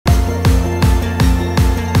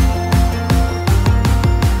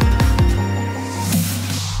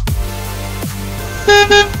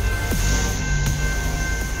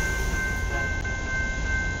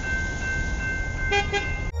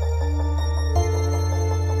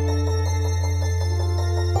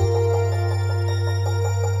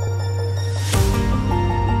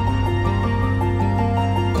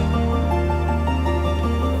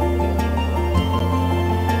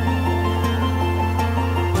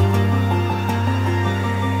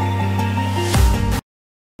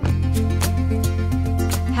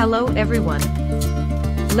Hello everyone.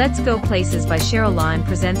 Let's Go Places by Cheryla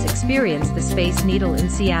presents Experience the Space Needle in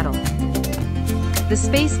Seattle. The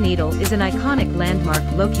Space Needle is an iconic landmark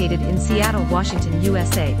located in Seattle, Washington,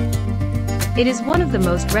 USA. It is one of the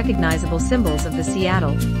most recognizable symbols of the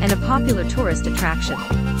Seattle and a popular tourist attraction.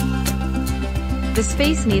 The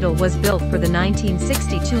Space Needle was built for the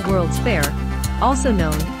 1962 World's Fair, also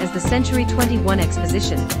known as the Century 21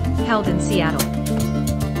 Exposition, held in Seattle.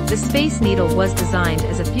 The Space Needle was designed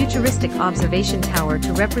as a futuristic observation tower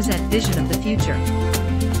to represent vision of the future.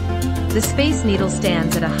 The Space Needle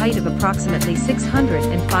stands at a height of approximately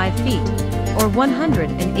 605 feet, or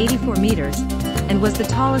 184 meters, and was the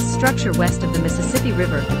tallest structure west of the Mississippi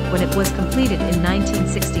River when it was completed in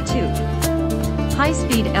 1962.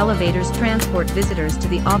 High-speed elevators transport visitors to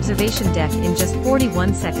the observation deck in just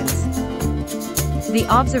 41 seconds. The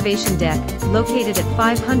observation deck, located at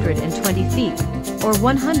 520 feet, or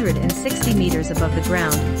 160 meters above the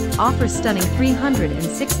ground, offers stunning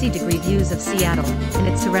 360-degree views of Seattle and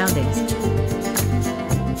its surroundings.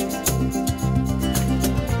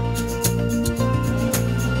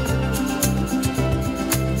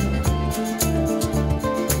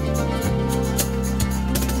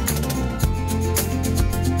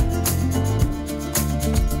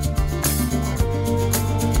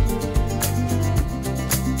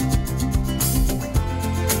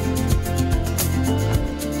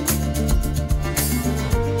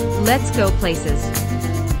 Let's go places.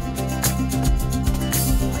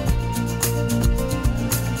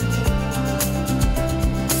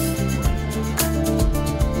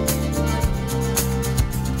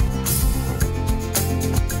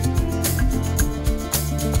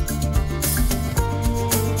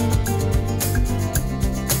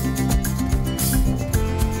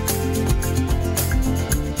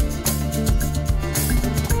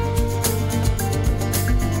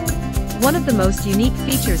 One of the most unique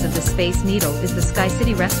features of the Space Needle is the Sky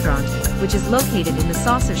City restaurant, which is located in the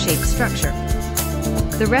saucer-shaped structure.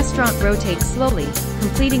 The restaurant rotates slowly,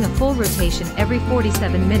 completing a full rotation every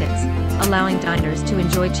 47 minutes, allowing diners to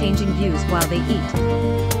enjoy changing views while they eat.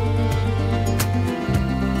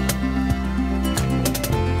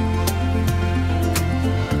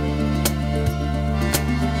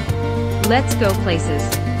 Let's go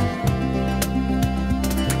places.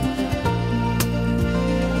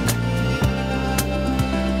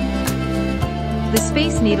 The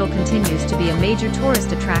Space Needle continues to be a major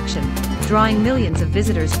tourist attraction, drawing millions of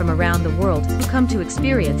visitors from around the world who come to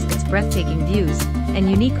experience its breathtaking views and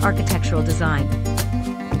unique architectural design.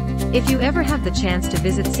 If you ever have the chance to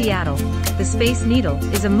visit Seattle, the Space Needle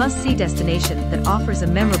is a must-see destination that offers a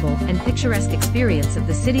memorable and picturesque experience of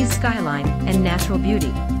the city's skyline and natural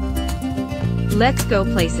beauty. Let's go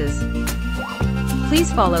places.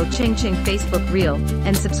 Please follow Ching Ching Facebook Reel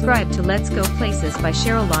and subscribe to Let's Go Places by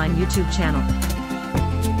Cheryla YouTube channel.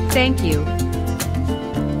 Thank you.